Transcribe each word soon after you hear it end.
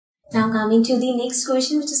Now coming to the next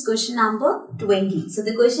question, which is question number 20. So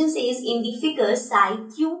the question says, in the figure, side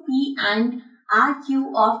QP and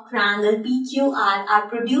RQ of triangle PQR are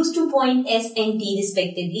produced to point S and T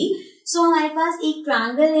respectively. So हमारे पास एक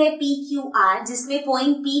triangle है PQR जिसमें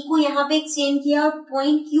point P को यहाँ पे extend किया और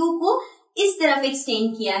point Q को इस तरफ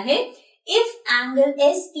एक्सटेंड किया है. If angle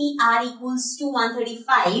SPR equals to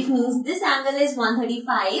 135 means this angle is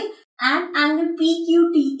 135 and angle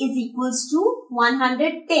PQT is equals to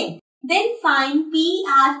 110. Then find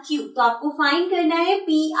PRQ. तो आपको फाइंड करना है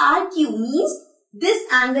PRQ means this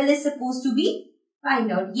angle is supposed to be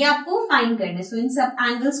find out. ये आपको फाइंड करना है. So इन सब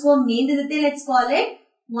angles को हम नेम दे देते हैं. Let's call it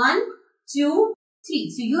 1, 2, 3.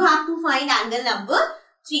 So you have to find angle number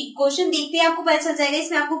 3. Question देखते हैं आपको पता चल जाएगा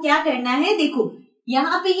इसमें आपको क्या करना है. देखो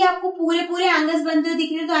यहाँ पे ये आपको पूरे एंगल्स बनते हुए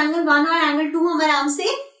दिख रहे हैं. तो एंगल 1 और एंगल 2 हम आराम से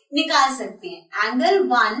निकाल सकते हैं. Angle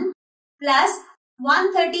 1 plus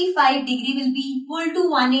 135 degree will be equal to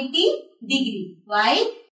 180 degree. Why?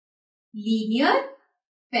 Linear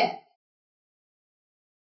pair.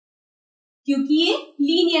 क्योंकि ये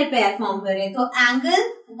लीनियर पेयर फॉर्म कर रहे हैं. तो एंगल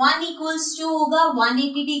 1 इक्वल्स टू होगा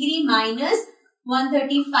 180 degree minus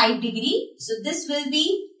 135 degree. So this will be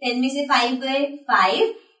 10 में से 5 गए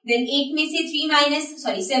 5. देन 8 में से 3 माइनस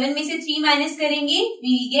 7 में से 3 माइनस करेंगे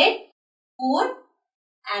we will get 4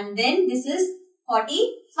 and then this is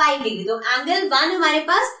 45 degree. तो एंगल 1 हमारे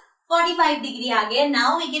पास 45 डिग्री आ गया.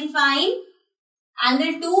 Now we can find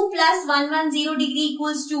angle 2 plus 110 degree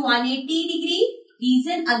equals to 180 degree.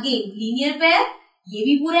 Reason again linear pair, ये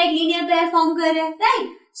भी पूरा एक लीनियर पेयर फॉर्म कर रहा है राइट.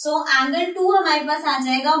 सो एंगल 2 हमारे पास आ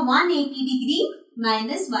जाएगा 180 degree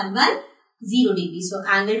minus 110 degree. So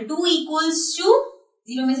angle 2 equals to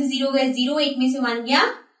 0 में से 0 गए 0, 8 में से 1 गया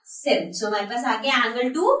 7. सो हमारे पास आ गया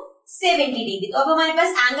एंगल 2 70 डिग्री. तो अब हमारे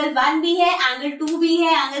पास एंगल 1 भी है, एंगल 2 भी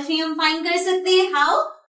है, एंगल 3 हम फाइंड कर सकते हैं. How?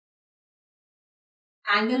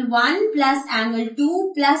 Angle 1 plus angle 2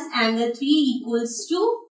 plus angle 3 equals to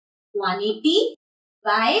 180.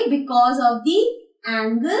 Why? Because of the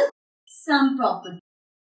angle sum property.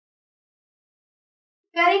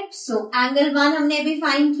 Correct. So angle 1 हमने अभी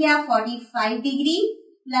फाइंड किया 45 डिग्री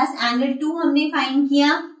प्लस एंगल 2 हमने फाइंड किया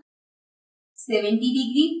 70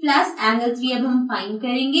 डिग्री प्लस एंगल 3 अब हम फाइंड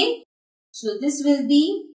करेंगे. So this will be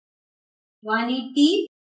 180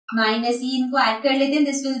 minus ये इनको ऐड कर लेते हैं.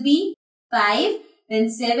 This will be 5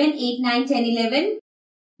 then 7 8 9 10 11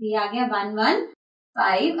 ये आ गया 1 1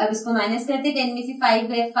 5. अब इसको माइनस करते 10 में से 5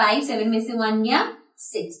 गए 5, 7 में से 1 गया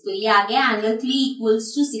 6. तो ये आ गया angle 3 equals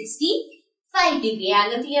to 65 degree.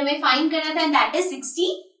 Angle 3 हमें फाइंड करना था दैट इज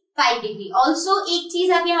 65 डिग्री. ऑल्सो एक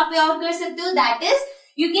चीज आप यहाँ पे और कर सकते हो that is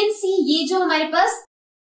you can see ये जो हमारे पास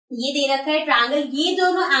ये दे रखा है ट्रायंगल, ये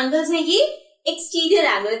दोनों एंगल्स हैं ये एक्सटीरियर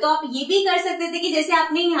एंगल है. तो आप ये भी कर सकते थे कि जैसे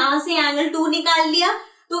आपने यहाँ से एंगल 2 निकाल लिया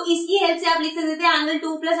तो इसकी हेल्प से आप लिख सकते थे angle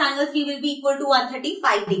 2 plus angle 3 will be equal to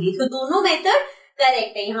 135 degree. तो दोनों मेथड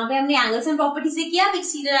करेक्ट है. यहाँ पे हमने एंगल्स एंड प्रॉपर्टी से किया, आप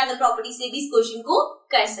एक्सटीरियर एंगल प्रॉपर्टी से भी इस क्वेश्चन को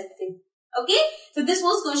कर सकते हैं. Okay, so this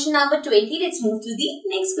was question number 20. Let's move to the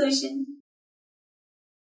next question.